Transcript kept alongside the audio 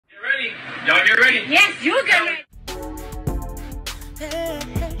Y'all get ready? Yes, you get ready.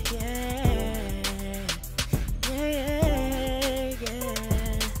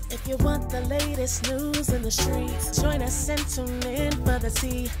 If you want the latest news in the streets, join us and tune in for the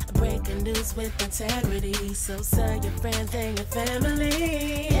tea. Breaking news with integrity. So tell your friends and your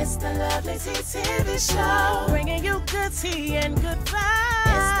family. It's the Lovelyti TV show, bringing you good tea and good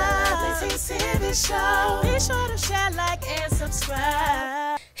vibes. It's the Lovelyti TV show. Be sure to share, like, and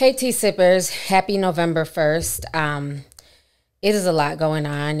subscribe. Hey tea sippers, happy November 1st. It is a lot going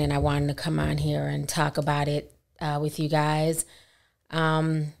on and I wanted to come on here and talk about it with you guys.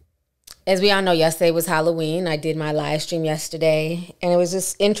 As we all know, yesterday was Halloween. I did my live stream yesterday, and it was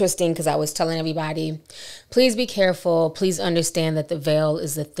just interesting because I was telling everybody, please be careful. Please understand that the veil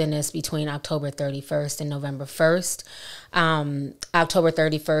is the thinnest between October 31st and November 1st. October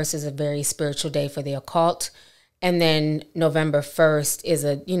 31st is a very spiritual day for the occult. And then November 1st is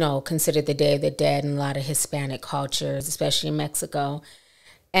considered the Day of the Dead in a lot of Hispanic cultures, especially in Mexico.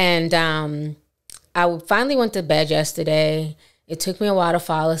 And I finally went to bed yesterday. It took me a while to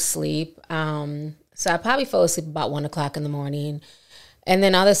fall asleep. So I probably fell asleep about 1 o'clock in the morning. And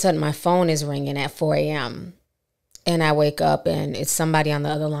then all of a sudden my phone is ringing at 4 a.m. And I wake up and it's somebody on the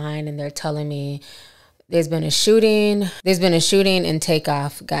other line and they're telling me there's been a shooting. There's been a shooting and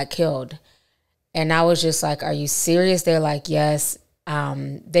Takeoff got killed. And I was just like, are you serious? They're like, yes.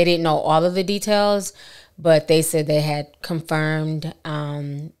 They didn't know all of the details, but they said they had confirmed.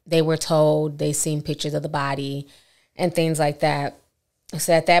 They were told, they seen pictures of the body and things like that.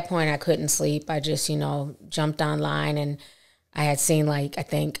 So at that point, I couldn't sleep. I just, jumped online and I had seen, I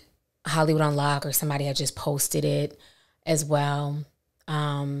think Hollywood Unlocked or somebody had just posted it as well.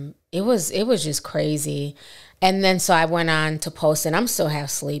 It was just crazy. And then so I went on to post, and I'm still half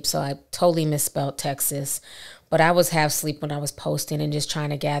asleep, so I totally misspelled Texas. But I was half asleep when I was posting and just trying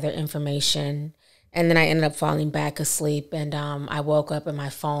to gather information. And then I ended up falling back asleep, and I woke up and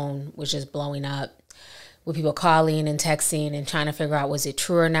my phone was just blowing up with people calling and texting and trying to figure out was it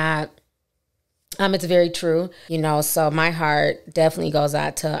true or not. It's very true, so my heart definitely goes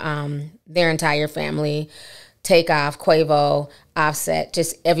out to their entire family, Takeoff, Quavo, Offset,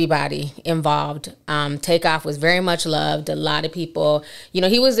 just everybody involved. Takeoff was very much loved. A lot of people,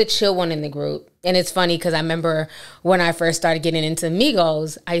 he was the chill one in the group. And it's funny because I remember when I first started getting into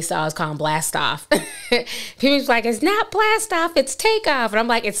Migos, I used to always call him Blast Off. People was like, it's not Blast Off, it's Takeoff. And I'm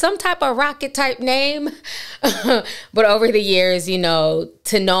like, it's some type of rocket type name. But over the years, to know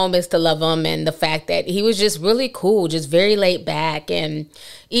him is to love him. And the fact that he was just really cool, just very laid back. And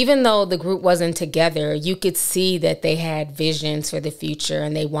even though the group wasn't together, you could see that they had visions for the future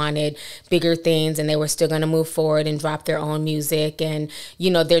and they wanted bigger things and they were still going to move forward and drop their own music. And,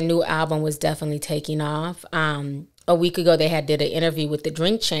 their new album was definitely taking off. A week ago, they did an interview with the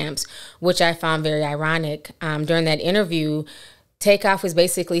Drink Champs, which I found very ironic. During that interview, Takeoff was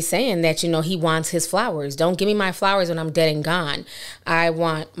basically saying that, he wants his flowers. Don't give me my flowers when I'm dead and gone. I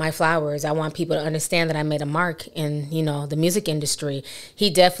want my flowers. I want people to understand that I made a mark in, the music industry. He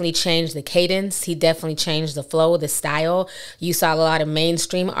definitely changed the cadence. He definitely changed the flow, the style. You saw a lot of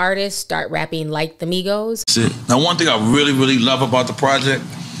mainstream artists start rapping like the Migos. Now, one thing I really, really love about the project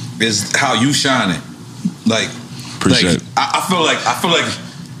is how you shining. Appreciate it. I feel like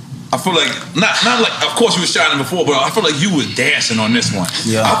not like, of course you were shining before, but I feel like you was dancing on this one.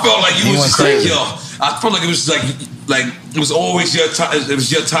 Yeah. I felt like you was just crazy. I felt like it was like it was always your time. It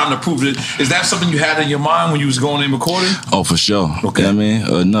was your time to prove it. Is that something you had in your mind when you was going in recording? Oh, for sure. Okay.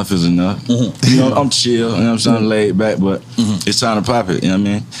 Enough is enough. Mm-hmm. I'm chill, I'm laid back, but it's time to pop it.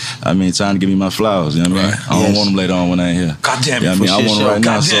 Time to give me my flowers. I don't want them later on when I ain't here. God damn it. I want them right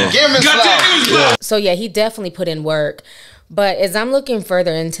now. So yeah, he definitely put in work. But as I'm looking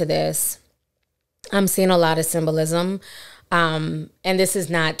further into this, I'm seeing a lot of symbolism. And this is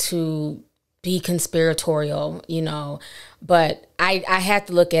not to be conspiratorial, but I have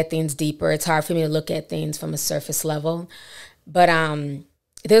to look at things deeper. It's hard for me to look at things from a surface level. But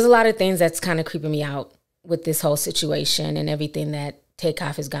there's a lot of things that's kind of creeping me out with this whole situation and everything that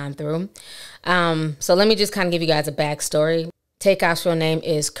Takeoff has gone through. So let me just kind of give you guys a backstory. Takeoff's real name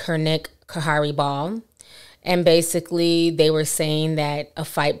is Kernick Kahari Ball. And basically, they were saying that a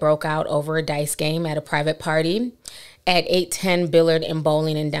fight broke out over a dice game at a private party at 810 Billard and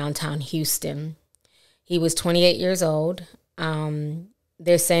Bowling in downtown Houston. He was 28 years old.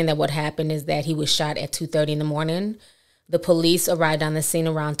 They're saying that what happened is that he was shot at 2:30 in the morning. The police arrived on the scene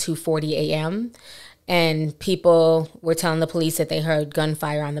around 2:40 a.m. And people were telling the police that they heard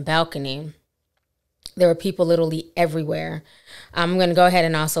gunfire on the balcony. There were people literally everywhere. I'm going to go ahead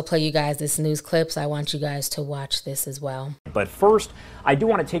and also play you guys this news clip, so I want you guys to watch this as well. But first, I do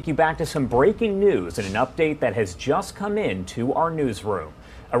want to take you back to some breaking news and an update that has just come in to our newsroom.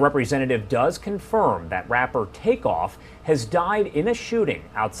 A representative does confirm that rapper Takeoff has died in a shooting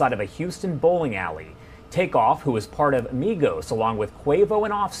outside of a Houston bowling alley. Takeoff, who was part of Migos along with Quavo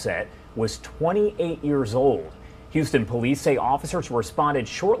and Offset, was 28 years old. Houston police say officers responded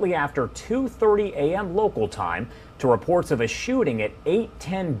shortly after 2:30 a.m. local time to reports of a shooting at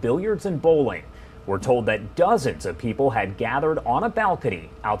 810 Billiards and Bowling. We're told that dozens of people had gathered on a balcony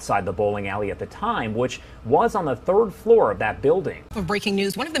outside the bowling alley at the time, which was on the 3rd floor of that building. For breaking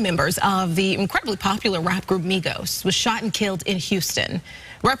news, one of the members of the incredibly popular rap group Migos was shot and killed in Houston.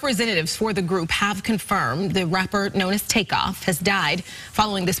 Representatives for the group have confirmed the rapper known as Takeoff has died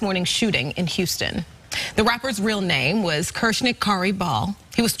following this morning's shooting in Houston. The rapper's real name was Kershnik Kari Ball.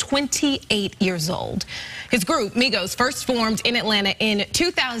 He was 28 years old. His group, Migos, first formed in Atlanta in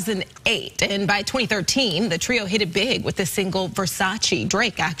 2008. And by 2013, the trio hit it big with the single Versace.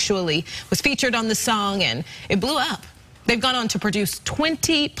 Drake actually was featured on the song, and it blew up. They've gone on to produce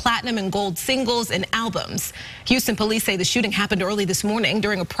 20 platinum and gold singles and albums. Houston police say the shooting happened early this morning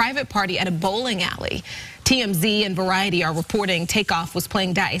during a private party at a bowling alley. TMZ and Variety are reporting Takeoff was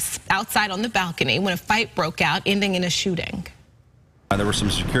playing dice outside on the balcony when a fight broke out, ending in a shooting. There were some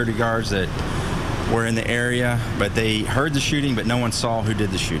security guards that were in the area, but they heard the shooting, but no one saw who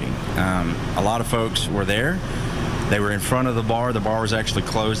did the shooting. A lot of folks were there. They were in front of the bar. The bar was actually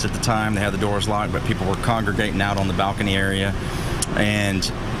closed at the time. They had the doors locked, but people were congregating out on the balcony area,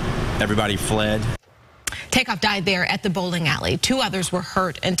 and everybody fled. Takeoff died there at the bowling alley. 2 others were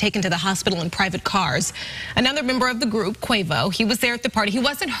hurt and taken to the hospital in private cars. Another member of the group, Quavo, he was there at the party. He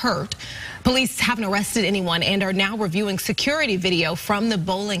wasn't hurt. Police haven't arrested anyone and are now reviewing security video from the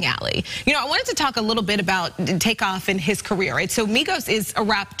bowling alley. You know, I wanted to talk a little bit about Takeoff and his career, right? So Migos is a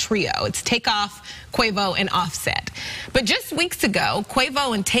rap trio. It's Takeoff, Quavo, and Offset. But just weeks ago,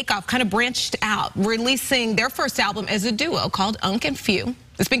 Quavo and Takeoff kind of branched out, releasing their first album as a duo called Unk and Few.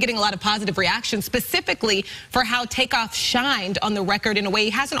 It's been getting a lot of positive reaction, specifically for how Takeoff shined on the record in a way he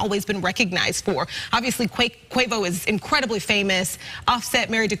hasn't always been recognized for. Obviously, Quavo is incredibly famous.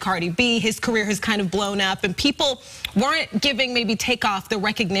 Offset married to Cardi B. His career has kind of blown up, and people weren't giving maybe Takeoff the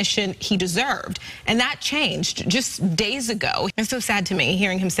recognition he deserved. And that changed just days ago. It's so sad to me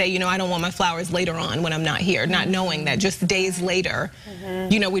hearing him say, you know, I don't want my flowers later on when I'm not here, not knowing that just days later,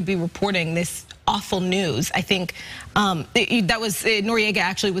 you know, we'd be reporting this awful news. I think that was Noriega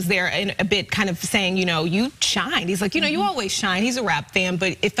actually was there in a bit kind of saying, you know, you shined. He's like, you know, you always shine. He's a rap fan,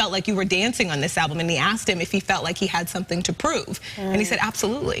 but it felt like you were dancing on this album. And he asked him if he felt like he had something to prove. And he said,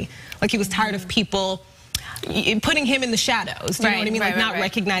 absolutely. Like he was tired of people putting him in the shadows. Do you know what I mean? Like not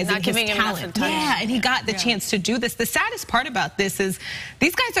recognizing his talent. Yeah, and he got the chance to do this. The saddest part about this is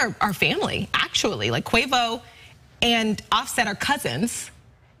these guys are family, actually. Like Quavo and Offset are cousins.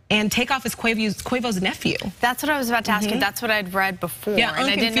 And Takeoff is Quavo's nephew. That's what I was about to ask you. That's what I'd read before. Yeah, and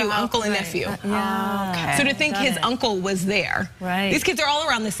I didn't know uncle and nephew. Okay. So to think his uncle was there. Right. These kids are all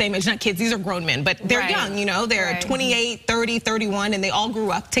around the same age. Not kids, these are grown men, but they're young, you know. They're 28, 30, 31, and they all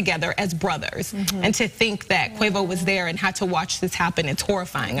grew up together as brothers. And to think that Quavo was there and had to watch this happen, it's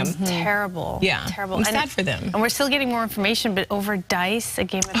horrifying. Terrible. Yeah. Terrible. I'm sad for them. And we're still getting more information, but over dice, a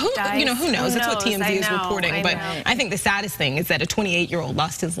game of dice. You know, who knows? That's what TMZ is reporting. But know. I think the saddest thing is that a 28-year-old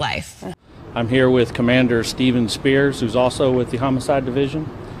lost his life. I'm here with Commander Steven Spears, who's also with the Homicide Division.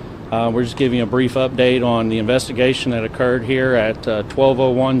 We're just giving you a brief update on the investigation that occurred here at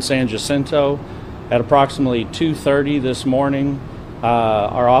 1201 San Jacinto. At approximately 2:30 this morning,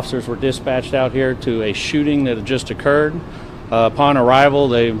 our officers were dispatched out here to a shooting that had just occurred. Upon arrival,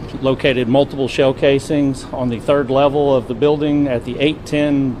 they located multiple shell casings on the 3rd level of the building at the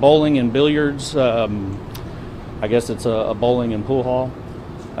 810 Bowling and Billiards. I guess it's a bowling and pool hall.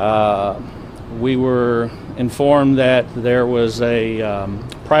 We were informed that there was a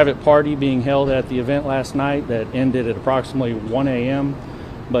private party being held at the event last night that ended at approximately 1 a.m.,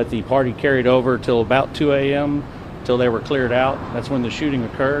 but the party carried over till about 2 a.m. till they were cleared out. That's when the shooting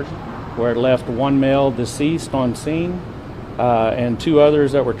occurred, where it left 1 male deceased on scene and 2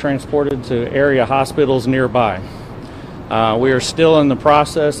 others that were transported to area hospitals nearby. We are still in the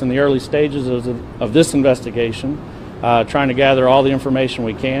process in the early stages of this investigation, trying to gather all the information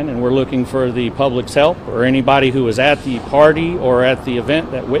we can, and we're looking for the public's help or anybody who was at the party or at the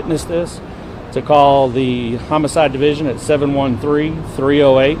event that witnessed this to call the Homicide Division at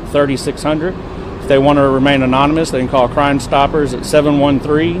 713-308-3600. If they want to remain anonymous, they can call Crime Stoppers at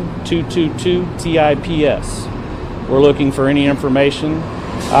 713-222-TIPS. We're looking for any information.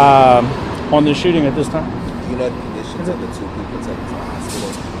 on the shooting at this time. Do you know the conditions of the two people taken to the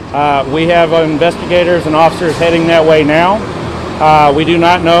hospital? We have investigators and officers heading that way now. We do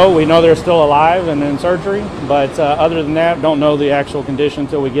not know. We know they're still alive and in surgery, but other than that, don't know the actual condition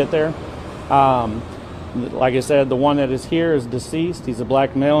until we get there. Like I said, the one that is here is deceased. He's a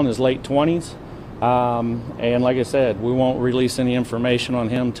black male in his late 20s. And like I said, we won't release any information on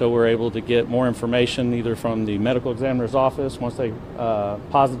him until we're able to get more information either from the medical examiner's office once they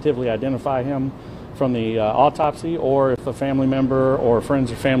positively identify him from the autopsy, or if a family member or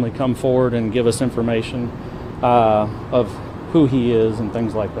friends or family come forward and give us information of who he is and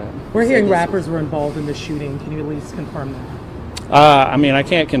things like that. We're hearing rappers were involved in the shooting. Can you at least confirm that? I mean, I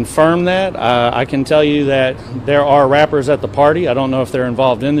can't confirm that. I can tell you that there are rappers at the party. I don't know if they're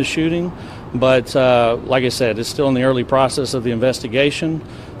involved in the shooting, but like I said, it's still in the early process of the investigation.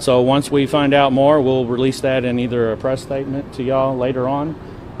 So once we find out more, we'll release that in either a press statement to y'all later on,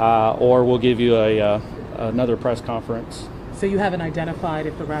 or we'll give you another press conference. So you haven't identified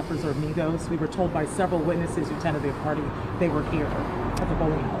if the rappers are Migos? We were told by several witnesses who attended the party they were here at the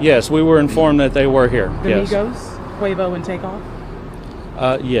bowling alley. Yes, we were informed that they were here. The yes. Migos, Quavo, and Takeoff?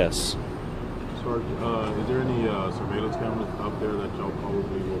 Yes. Sarge, is there any surveillance cameras out there that y'all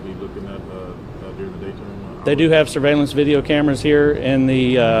probably will be looking at during the daytime? They do have surveillance video cameras here in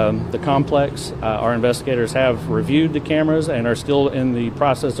the complex. Our investigators have reviewed the cameras and are still in the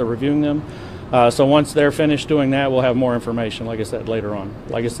process of reviewing them. So once they're finished doing that, we'll have more information, like I said, later on.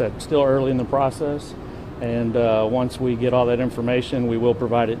 Like I said, still early in the process, and once we get all that information, we will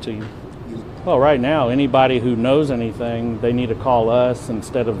provide it to you. Well, right now, anybody who knows anything, they need to call us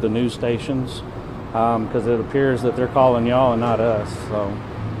instead of the news stations, because it appears that they're calling y'all and not us. So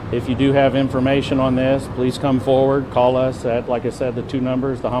if you do have information on this, please come forward, call us at, like I said, the two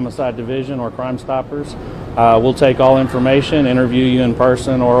numbers, the Homicide Division or Crime Stoppers. We'll take all information, interview you in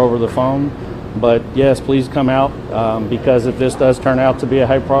person or over the phone. But yes, please come out, because if this does turn out to be a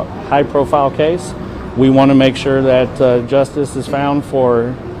high-profile case, we want to make sure that justice is found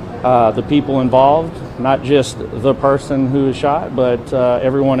for the people involved, not just the person who is shot, but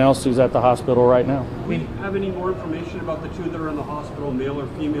everyone else who's at the hospital right now. Do we have any more information about the two that are in the hospital, male or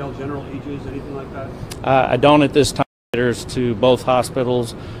female, general ages, anything like that? I don't at this time. To both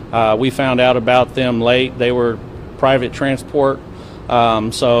hospitals. We found out about them late. They were private transport,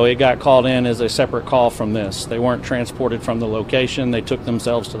 so it got called in as a separate call from this. They weren't transported from the location. They took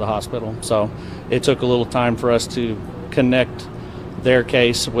themselves to the hospital. So it took a little time for us to connect their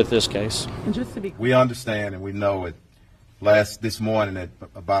case with this case. And just to be we understand and we know it. This morning at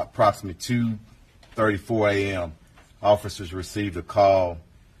about approximately 2:34 a.m., officers received a call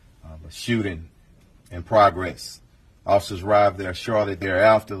of a shooting in progress. Officers arrived there shortly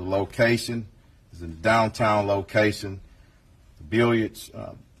thereafter. The location is in a downtown location, the billiards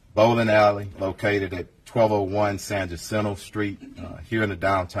bowling alley located at 1201 San Jacinto Street here in the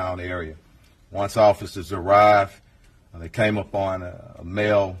downtown area. Once officers arrived, they came upon a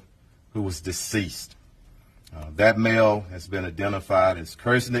male who was deceased. That male has been identified as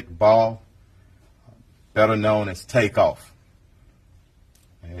Kersnick Ball, better known as Takeoff.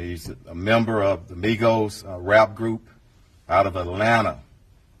 He's a member of the Migos rap group out of Atlanta.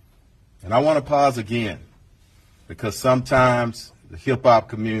 And I want to pause again, because sometimes the hip-hop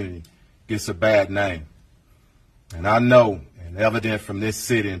community gets a bad name. And I know, and evident from this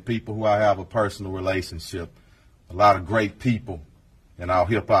city and people who I have a personal relationship, a lot of great people in our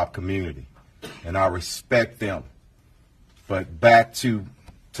hip-hop community, and I respect them. But back to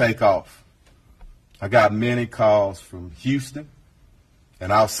Takeoff. I got many calls from Houston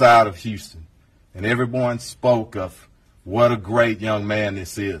and outside of Houston, and everyone spoke of what a great young man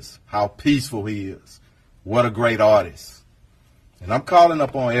this is, how peaceful he is, what a great artist. And I'm calling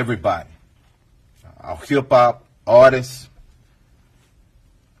up on everybody, our hip-hop artists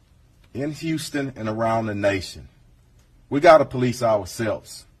in Houston and around the nation. We got to police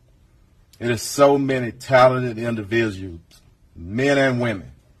ourselves. It is so many talented individuals, men and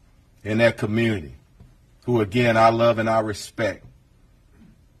women, in that community who, again, I love and I respect.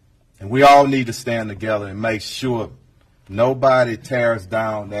 And we all need to stand together and make sure nobody tears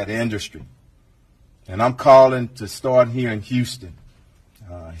down that industry. And I'm calling to start here in Houston,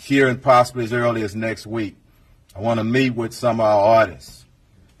 here and possibly as early as next week. I want to meet with some of our artists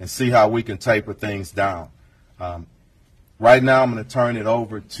and see how we can taper things down. Right now, I'm going to turn it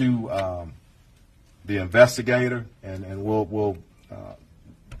over to the investigator, and we'll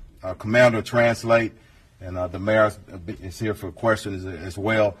our commander translate, and the mayor is here for questions as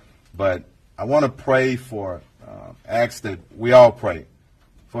well. But I want to pray for, ask that we all pray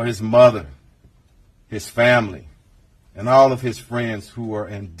for his mother, his family, and all of his friends who are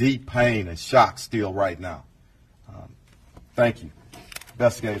in deep pain and shock still right now. Thank you.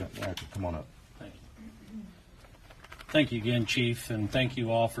 Investigator, come on up. Thank you again, Chief, and thank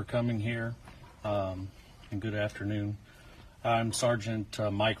you all for coming here, and good afternoon. I'm Sergeant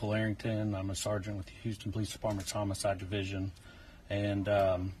Michael Arrington. I'm a sergeant with the Houston Police Department's Homicide Division, and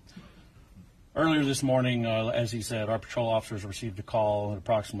earlier this morning, as he said, our patrol officers received a call at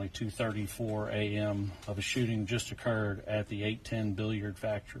approximately 2:34 a.m. of a shooting just occurred at the 810 billiard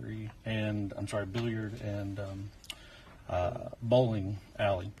and bowling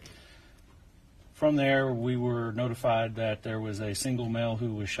alley. From there, we were notified that there was a single male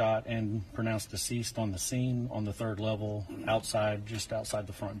who was shot and pronounced deceased on the scene on the 3rd level just outside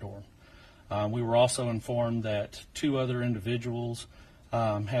the front door. We were also informed that 2 other individuals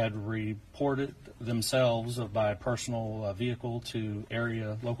had reported themselves by personal vehicle to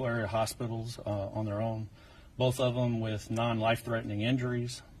local area hospitals on their own, both of them with non-life-threatening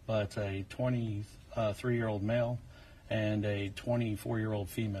injuries, but a 23-year-old male and a 24-year-old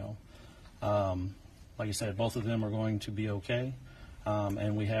female. Like I said, both of them are going to be okay,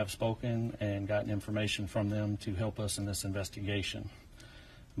 and we have spoken and gotten information from them to help us in this investigation.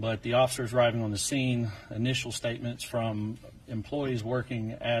 But the officers arriving on the scene, initial statements from employees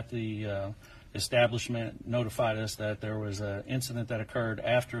working at the establishment notified us that there was an incident that occurred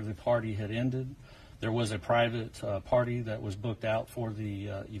after the party had ended. There was a private party that was booked out for the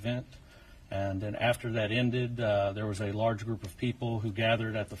event. And then after that ended, there was a large group of people who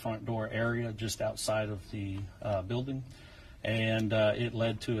gathered at the front door area just outside of the building. And it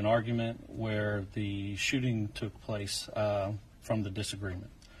led to an argument where the shooting took place from the disagreement.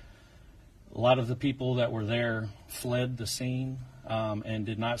 A lot of the people that were there fled the scene and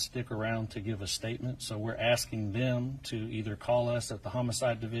did not stick around to give a statement. So we're asking them to either call us at the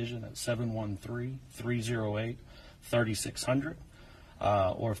Homicide Division at 713-308-3600.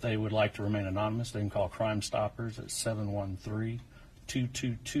 Or if they would like to remain anonymous, they can call Crime Stoppers at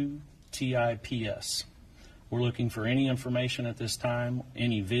 713-222-TIPS. We're looking for any information at this time,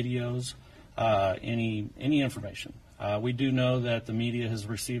 any videos, any information. We do know that the media has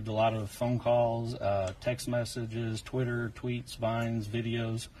received a lot of phone calls, text messages, Twitter, tweets, Vines,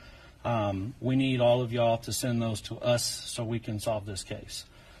 videos. We need all of y'all to send those to us so we can solve this case.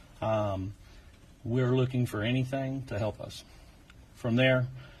 We're looking for anything to help us. From there,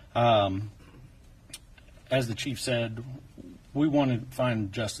 as the chief said, we want to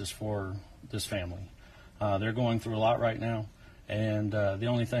find justice for this family. They're going through a lot right now, and the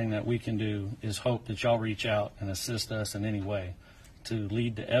only thing that we can do is hope that y'all reach out and assist us in any way to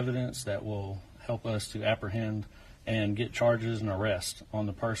lead to evidence that will help us to apprehend and get charges and arrest on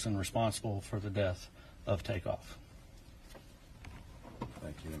the person responsible for the death of Takeoff.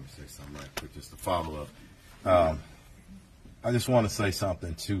 Thank you. Let me say something right quick, just to follow up. I just want to say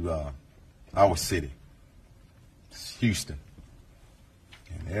something to our city, it's Houston,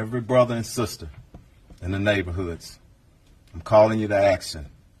 and every brother and sister in the neighborhoods. I'm calling you to action,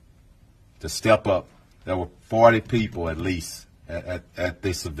 to step up. There were 40 people at least at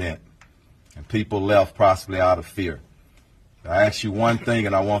this event, and people left possibly out of fear. I ask you one thing,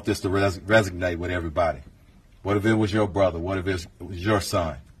 and I want this to resonate with everybody. What if it was your brother? What if it was your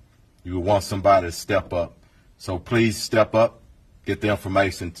son? You would want somebody to step up. So please step up, get the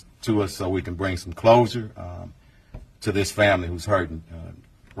information to us so we can bring some closure to this family who's hurting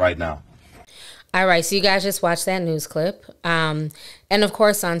right now. All right, so you guys just watched that news clip. And of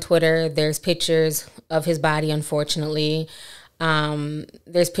course on Twitter, there's pictures of his body, unfortunately.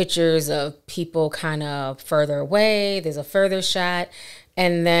 There's pictures of people kind of further away. There's a further shot.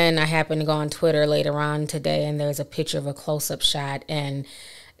 And then I happened to go on Twitter later on today, and there's a picture of a close-up shot, and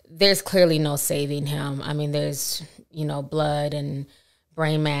there's clearly no saving him. I mean, there's, blood and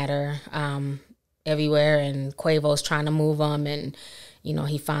brain matter everywhere, and Quavo's trying to move him, and,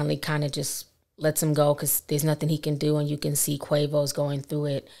 he finally kind of just lets him go because there's nothing he can do, and you can see Quavo's going through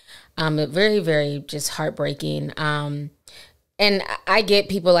it. Very, very just heartbreaking. And I get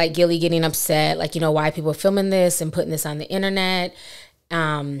people like Gilly getting upset, like, why people are filming this and putting this on the internet.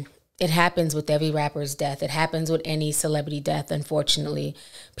 It happens with every rapper's death. It happens with any celebrity death, unfortunately.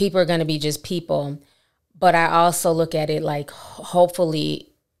 People are going to be just people. But I also look at it like, hopefully,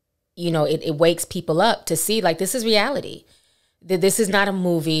 it wakes people up to see, like, this is reality. This is not a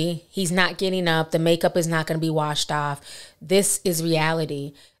movie. He's not getting up. The makeup is not going to be washed off. This is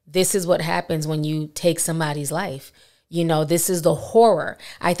reality. This is what happens when you take somebody's life. This is the horror.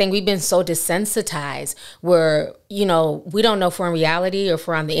 I think we've been so desensitized where, we don't know if we're in reality or if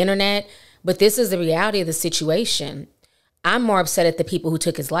we're on the internet, but this is the reality of the situation. I'm more upset at the people who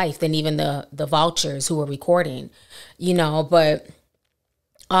took his life than even the vultures who were recording, you know. But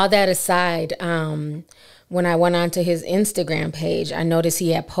all that aside, when I went onto his Instagram page, I noticed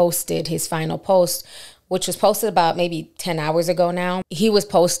he had posted his final post, which was posted about maybe 10 hours ago now. He was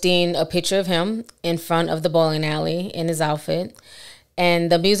posting a picture of him in front of the bowling alley in his outfit.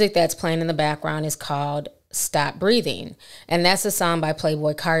 And the music that's playing in the background is called Stop Breathing. And that's a song by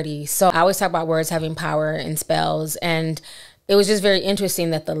Playboi Carti. So I always talk about words having power and spells. And it was just very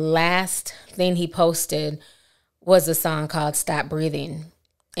interesting that the last thing he posted was a song called Stop Breathing.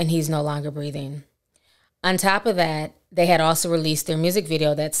 And he's no longer breathing. On top of that, they had also released their music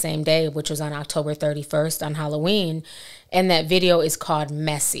video that same day, which was on October 31st on Halloween. And that video is called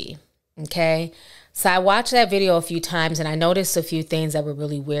Messy. Okay. So I watched that video a few times and I noticed a few things that were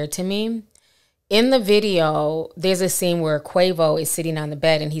really weird to me. In the video, there's a scene where Quavo is sitting on the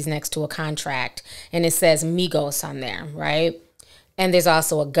bed and he's next to a contract and it says Migos on there, right? And there's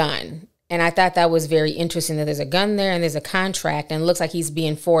also a gun. And I thought that was very interesting that there's a gun there and there's a contract and it looks like he's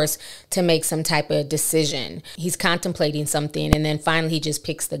being forced to make some type of decision. He's contemplating something and then finally he just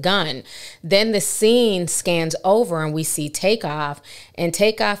picks the gun. Then the scene scans over and we see Takeoff, and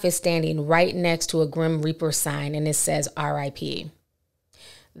Takeoff is standing right next to a Grim Reaper sign and it says RIP.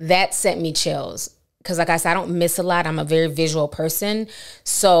 That sent me chills. Because like I said, I don't miss a lot. I'm a very visual person.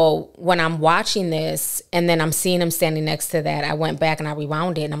 So when I'm watching this and then I'm seeing him standing next to that, I went back and I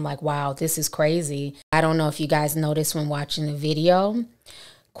rewound it and I'm like, wow, this is crazy. I don't know if you guys noticed when watching the video,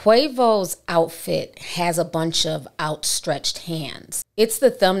 Quavo's outfit has a bunch of outstretched hands. It's the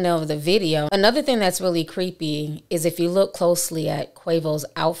thumbnail of the video. Another thing that's really creepy is if you look closely at Quavo's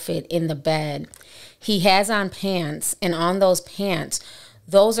outfit in the bed, he has on pants, and on those pants,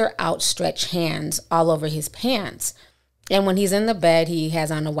 those are outstretched hands all over his pants. And when he's in the bed, he has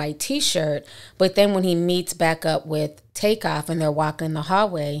on a white t-shirt. But then when he meets back up with Takeoff and they're walking in the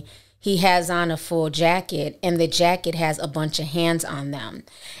hallway, he has on a full jacket and the jacket has a bunch of hands on them.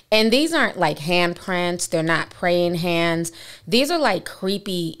 And these aren't like handprints. They're not praying hands. These are like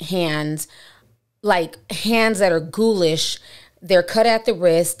creepy hands, like hands that are ghoulish. They're cut at the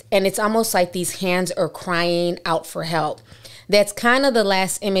wrist and it's almost like these hands are crying out for help. That's kind of the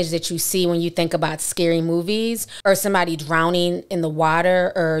last image that you see when you think about scary movies or somebody drowning in the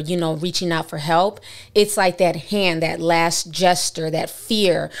water or, you know, reaching out for help. It's like that hand, that last gesture, that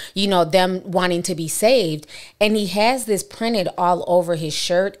fear, you know, them wanting to be saved. And he has this printed all over his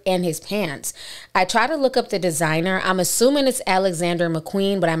shirt and his pants. I try to look up the designer. I'm assuming it's Alexander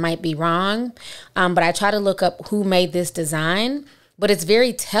McQueen, but I might be wrong. But I try to look up who made this design. But it's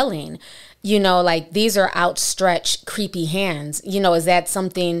very telling. You know, like these are outstretched, creepy hands. You know, is that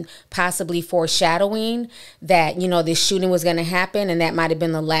something possibly foreshadowing that, you know, this shooting was going to happen and that might have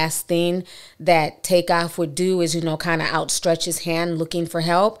been the last thing that Takeoff would do is, you know, kind of outstretch his hand looking for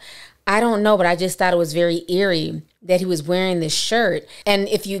help? I don't know, but I just thought it was very eerie that he was wearing this shirt. And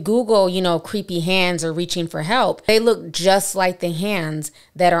if you Google, you know, creepy hands or reaching for help, they look just like the hands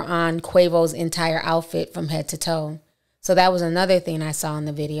that are on Quavo's entire outfit from head to toe. So that was another thing I saw in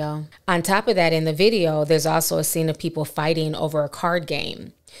the video. On top of that, in the video, there's also a scene of people fighting over a card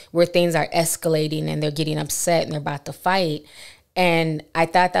game where things are escalating and they're getting upset and they're about to fight. And I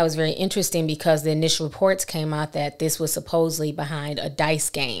thought that was very interesting because the initial reports came out that this was supposedly behind a dice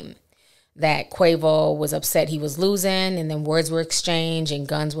game, that Quavo was upset he was losing and then words were exchanged and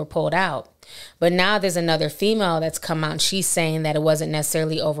guns were pulled out. But now there's another female that's come out and she's saying that it wasn't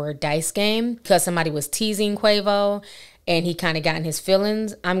necessarily over a dice game because somebody was teasing Quavo and he kind of got in his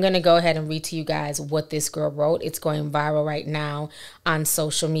feelings. I'm going to go ahead and read to you guys what this girl wrote. It's going viral right now on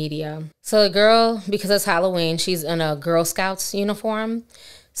social media. So the girl, because it's Halloween, she's in a Girl Scouts uniform.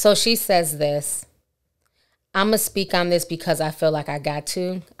 So she says this: I'm going to speak on this because I feel like I got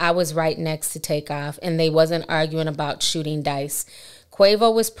to. I was right next to Takeoff and they wasn't arguing about shooting dice.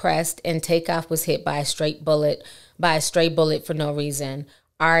 Quavo was pressed and Takeoff was hit by a stray bullet for no reason.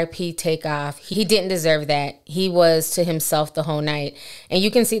 RIP Takeoff. He didn't deserve that. He was to himself the whole night. And you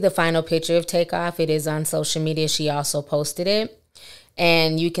can see the final picture of Takeoff. It is on social media. She also posted it.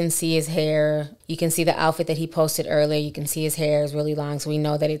 And you can see his hair. You can see the outfit that he posted earlier. You can see his hair is really long, so we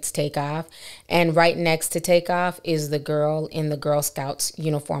know that it's Takeoff. And right next to Takeoff is the girl in the Girl Scouts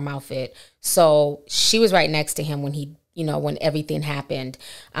uniform outfit. So she was right next to him when he, you know, when everything happened.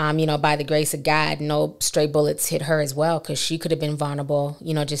 You know, by the grace of God, no stray bullets hit her as well because she could have been vulnerable,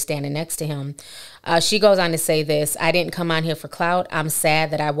 you know, just standing next to him. She goes on to say this: I didn't come on here for clout. I'm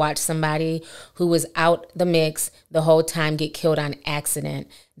sad that I watched somebody who was out the mix the whole time get killed on accident.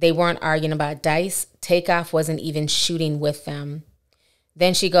 They weren't arguing about dice. Takeoff wasn't even shooting with them.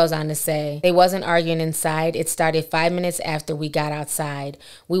 Then she goes on to say, they wasn't arguing inside. It started 5 minutes after we got outside.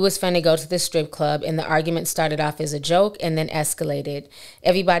 We was finna go to the strip club, and the argument started off as a joke and then escalated.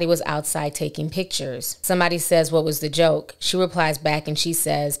 Everybody was outside taking pictures. Somebody says, what was the joke? She replies back and she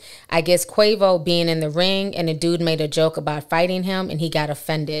says, I guess Quavo being in the ring and a dude made a joke about fighting him and he got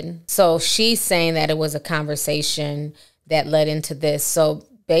offended. So she's saying that it was a conversation that led into this. So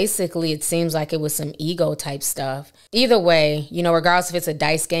basically, it seems like it was some ego type stuff. Either way, you know, regardless if it's a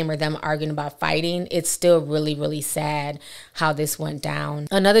dice game or them arguing about fighting, it's still really, really sad how this went down.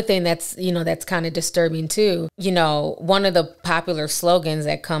 Another thing that's, you know, that's kind of disturbing too, you know, one of the popular slogans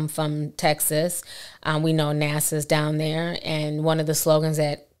that come from Texas, we know NASA's down there, and one of the slogans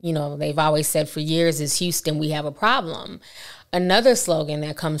that, you know, they've always said for years is Houston, we have a problem. Another slogan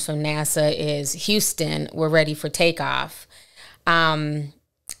that comes from NASA is Houston, we're ready for takeoff.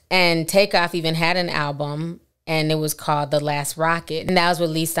 And Takeoff even had an album, and it was called The Last Rocket. And that was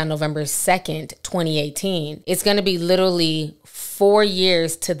released on November 2nd, 2018. It's going to be literally 4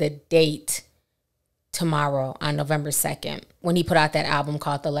 years to the date tomorrow on November 2nd when he put out that album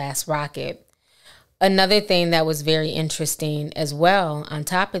called The Last Rocket. Another thing that was very interesting as well on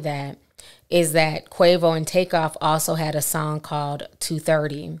top of that is that Quavo and Takeoff also had a song called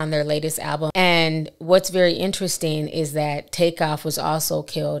 2:30 on their latest album. And what's very interesting is that Takeoff was also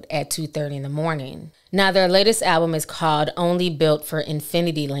killed at 2:30 in the morning. Now, their latest album is called Only Built for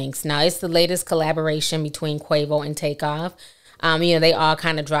Infinity Links. Now, it's the latest collaboration between Quavo and Takeoff. You know, they all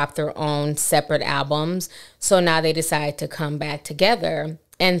kind of dropped their own separate albums. So now they decided to come back together.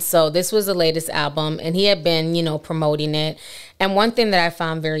 And so this was the latest album, and he had been, you know, promoting it. And one thing that I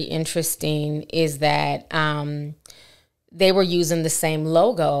found very interesting is that they were using the same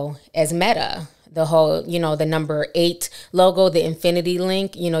logo as Meta. The whole, you know, the number 8 logo, the infinity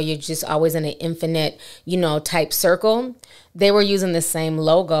link, you know, you're just always in an infinite, you know, type circle. They were using the same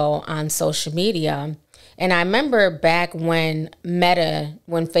logo on social media. And I remember back when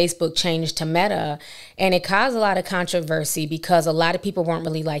Facebook changed to Meta, and it caused a lot of controversy because a lot of people weren't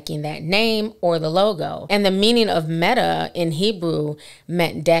really liking that name or the logo. And the meaning of Meta in Hebrew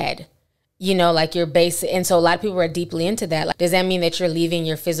meant dead. You know, like your base. And so a lot of people are deeply into that. Like, does that mean that you're leaving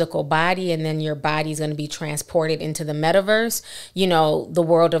your physical body and then your body's going to be transported into the metaverse, you know, the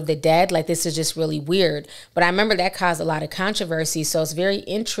world of the dead? Like, this is just really weird. But I remember that caused a lot of controversy. So it's very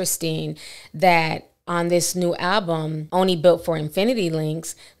interesting that on this new album, Only Built for Infinity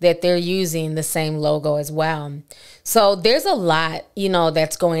Links, that they're using the same logo as well. So there's a lot, you know,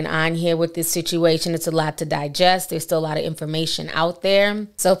 that's going on here with this situation. It's a lot to digest. There's still a lot of information out there.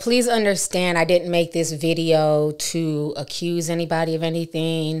 So please understand, I didn't make this video to accuse anybody of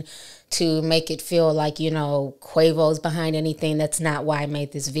anything, to make it feel like, you know, Quavo's behind anything. That's not why I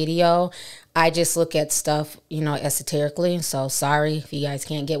made this video. I just look at stuff, you know, esoterically. So sorry if you guys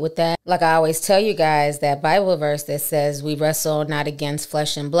can't get with that. Like I always tell you guys, that Bible verse that says we wrestle not against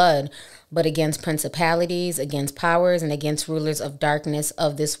flesh and blood, but against principalities, against powers, and against rulers of darkness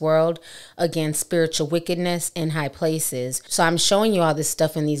of this world, against spiritual wickedness in high places. So I'm showing you all this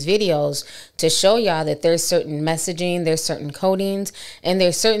stuff in these videos to show y'all that there's certain messaging, there's certain codings, and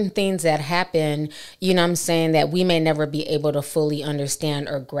there's certain things that happen, you know what I'm saying, that we may never be able to fully understand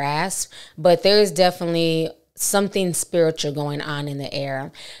or grasp. But there's definitely something spiritual going on in the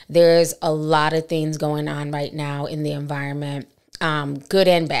air. There's a lot of things going on right now in the environment, good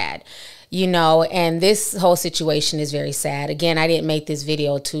and bad. You know, and this whole situation is very sad. Again, I didn't make this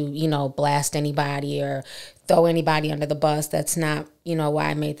video to, you know, blast anybody or throw anybody under the bus. That's not, you know, why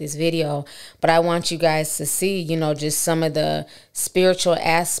I made this video. But I want you guys to see, you know, just some of the spiritual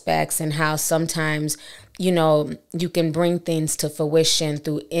aspects and how sometimes, you know, you can bring things to fruition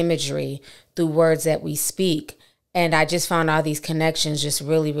through imagery, through words that we speak. And I just found all these connections just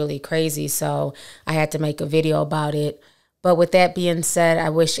really, really crazy. So I had to make a video about it. But with that being said, I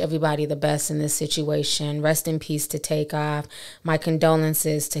wish everybody the best in this situation. Rest in peace to Takeoff. My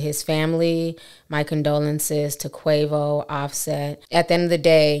condolences to his family. My condolences to Quavo, Offset. At the end of the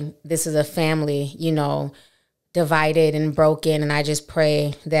day, this is a family, you know, divided and broken. And I just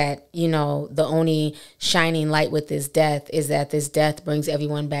pray that, you know, the only shining light with this death is that this death brings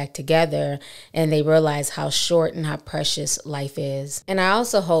everyone back together and they realize how short and how precious life is. And I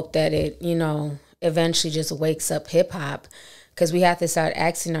also hope that it, you know, eventually just wakes up hip hop, because we have to start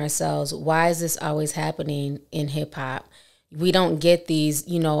asking ourselves, why is this always happening in hip hop? We don't get these,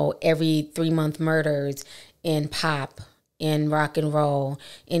 you know, every 3-month murders in pop, in rock and roll,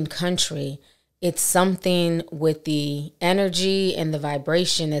 in country. It's something with the energy and the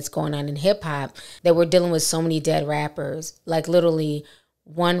vibration that's going on in hip hop that we're dealing with so many dead rappers. Like literally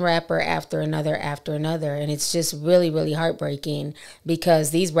one rapper after another, and it's just really, really heartbreaking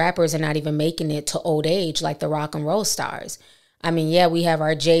because these rappers are not even making it to old age like the rock and roll stars. I mean, yeah, we have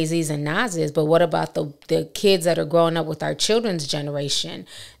our Jay-Z's and Nas's, but what about the kids that are growing up with our children's generation?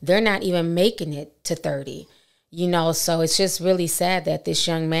 They're not even making it to 30. You know, so it's just really sad that this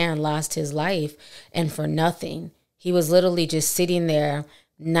young man lost his life and for nothing. He was literally just sitting there,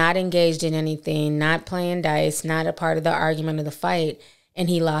 not engaged in anything, not playing dice, not a part of the argument or the fight, and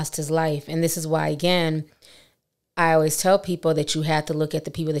he lost his life. And this is why, again, I always tell people that you have to look at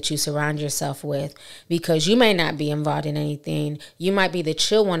the people that you surround yourself with, because you may not be involved in anything. You might be the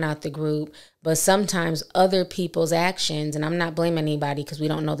chill one out the group, but sometimes other people's actions, and I'm not blaming anybody because we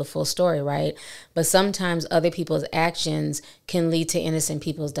don't know the full story, right? But sometimes other people's actions can lead to innocent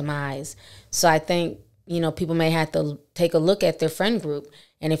people's demise. So I think, you know, people may have to take a look at their friend group.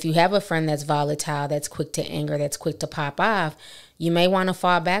 And if you have a friend that's volatile, that's quick to anger, that's quick to pop off, you may want to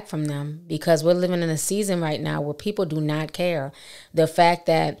fall back from them, because we're living in a season right now where people do not care. The fact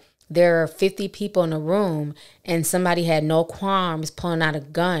that there are 50 people in a room and somebody had no qualms pulling out a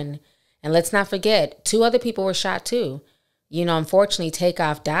gun. And let's not forget, 2 other people were shot too. You know, unfortunately,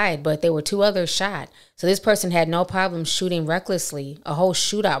 Takeoff died, but there were 2 others shot. So this person had no problem shooting recklessly. A whole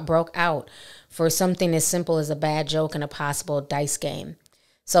shootout broke out for something as simple as a bad joke and a possible dice game.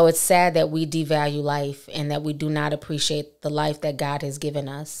 So it's sad that we devalue life and that we do not appreciate the life that God has given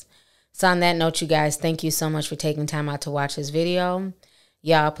us. So on that note, you guys, thank you so much for taking time out to watch this video.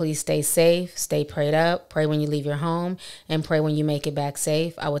 Y'all, please stay safe, stay prayed up, pray when you leave your home, and pray when you make it back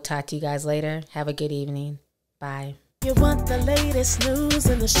safe. I will talk to you guys later. Have a good evening. Bye. You want the latest news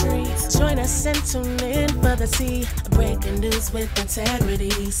in the streets? Join us and tune in for the tea. Breaking news with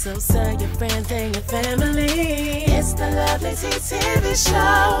integrity. So tell your friends and your family. It's the Lovelyti TV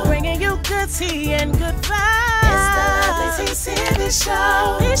show, bringing you good tea and good vibes. It's the Lovelyti TV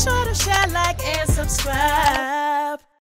show. Be sure to share, like, and subscribe.